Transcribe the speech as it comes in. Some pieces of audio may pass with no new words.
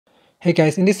Hey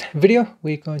guys, in this video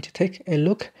we're going to take a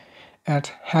look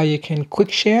at how you can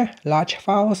quick share large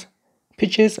files,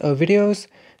 pictures or videos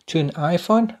to an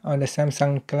iPhone on the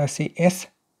Samsung Galaxy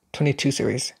S22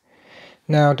 series.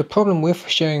 Now the problem with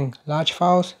sharing large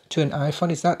files to an iPhone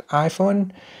is that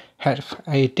iPhone have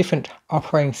a different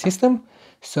operating system,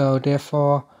 so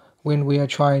therefore when we are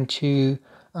trying to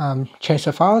change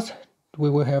the files, we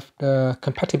will have the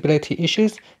compatibility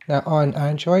issues. Now on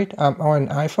Android, on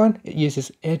iPhone, it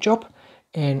uses AirDrop,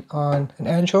 and on an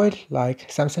Android like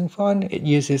Samsung phone, it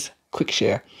uses Quick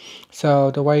Share.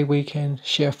 So the way we can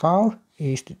share file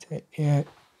is this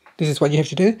is what you have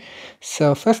to do.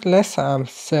 So first, let's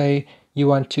say you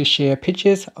want to share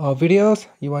pictures or videos.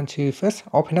 You want to first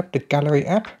open up the Gallery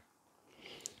app,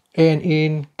 and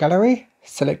in Gallery,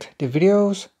 select the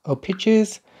videos or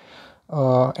pictures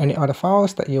or any other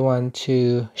files that you want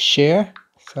to share.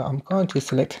 So I'm going to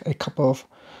select a couple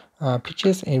of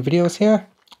pictures and videos here,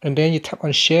 and then you tap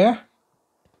on share.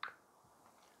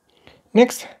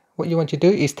 Next, what you want to do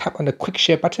is tap on the quick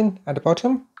share button at the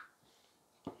bottom,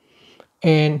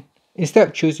 and instead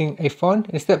of choosing a phone,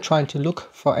 instead of trying to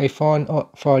look for a phone or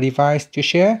for a device to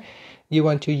share, you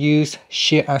want to use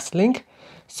share as link.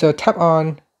 So tap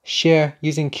on share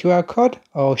using QR code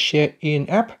or share in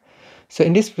app. So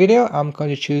in this video, I'm going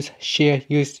to choose share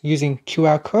using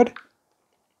QR code.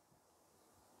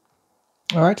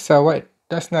 Alright, so what it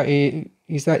does now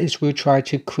is that it will try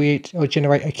to create or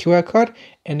generate a QR code,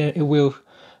 and then it will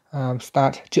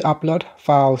start to upload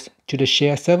files to the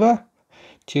share server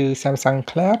to Samsung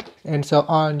Cloud. And so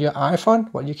on your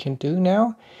iPhone, what you can do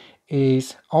now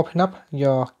is open up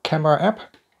your camera app.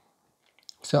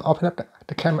 So open up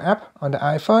the camera app on the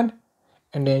iPhone,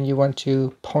 and then you want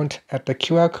to point at the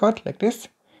QR code like this,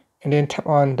 and then tap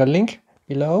on the link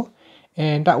below,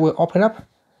 and that will open up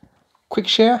Quick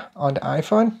Share on the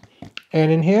iPhone.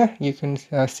 And in here you can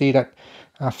see that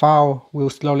file will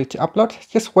slowly to upload.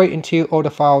 Just wait until all the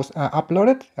files are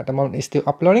uploaded. At the moment it's still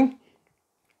uploading,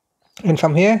 and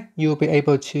from here you'll be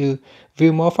able to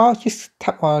view more files. Just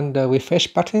tap on the refresh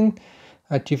button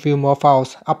to view more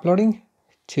files uploading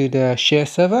to the share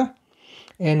server.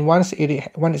 And once it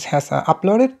has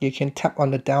uploaded, you can tap on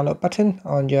the download button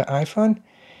on your iPhone,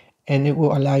 and it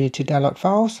will allow you to download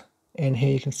files. And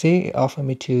here you can see it offers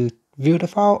me to view the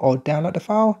file or download the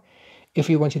file. If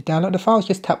you want to download the file,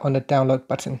 just tap on the download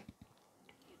button.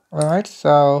 Alright,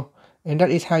 so and that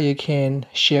is how you can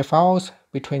share files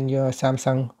between your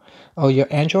Samsung or your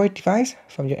Android device,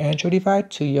 from your Android device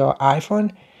to your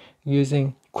iPhone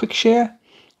using Quick Share.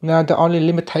 Now the only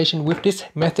limitation with this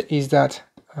method is that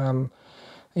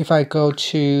if I go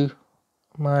to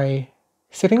my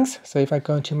settings, so if I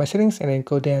go into my settings and then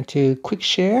go down to Quick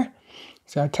Share,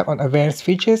 so I tap on Advanced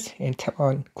Features and tap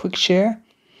on Quick Share,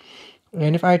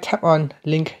 and if I tap on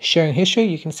Link Sharing History,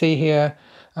 you can see here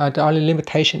the only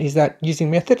limitation is that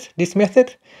using this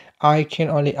method, I can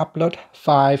only upload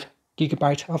 5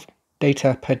 GB of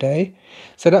data per day.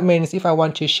 So that means if I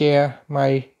want to share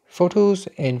my photos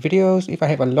and videos, if I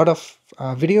have a lot of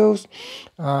videos,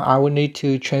 I will need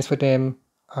to transfer them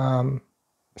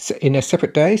in a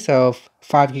separate day, so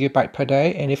 5 GB per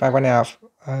day. And if I run out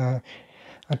of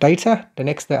data, the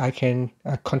next day I can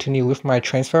continue with my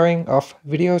transferring of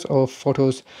videos or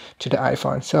photos to the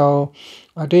iPhone. So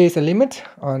there is a limit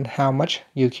on how much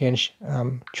you can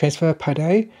transfer per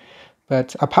day,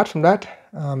 but apart from that,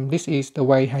 this is the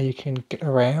way how you can get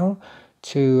around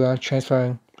to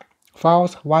transferring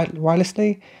files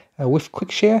wirelessly with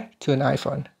Quick Share to an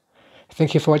iPhone.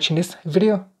 Thank you for watching this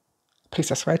video. Please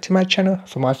subscribe to my channel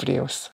for more videos.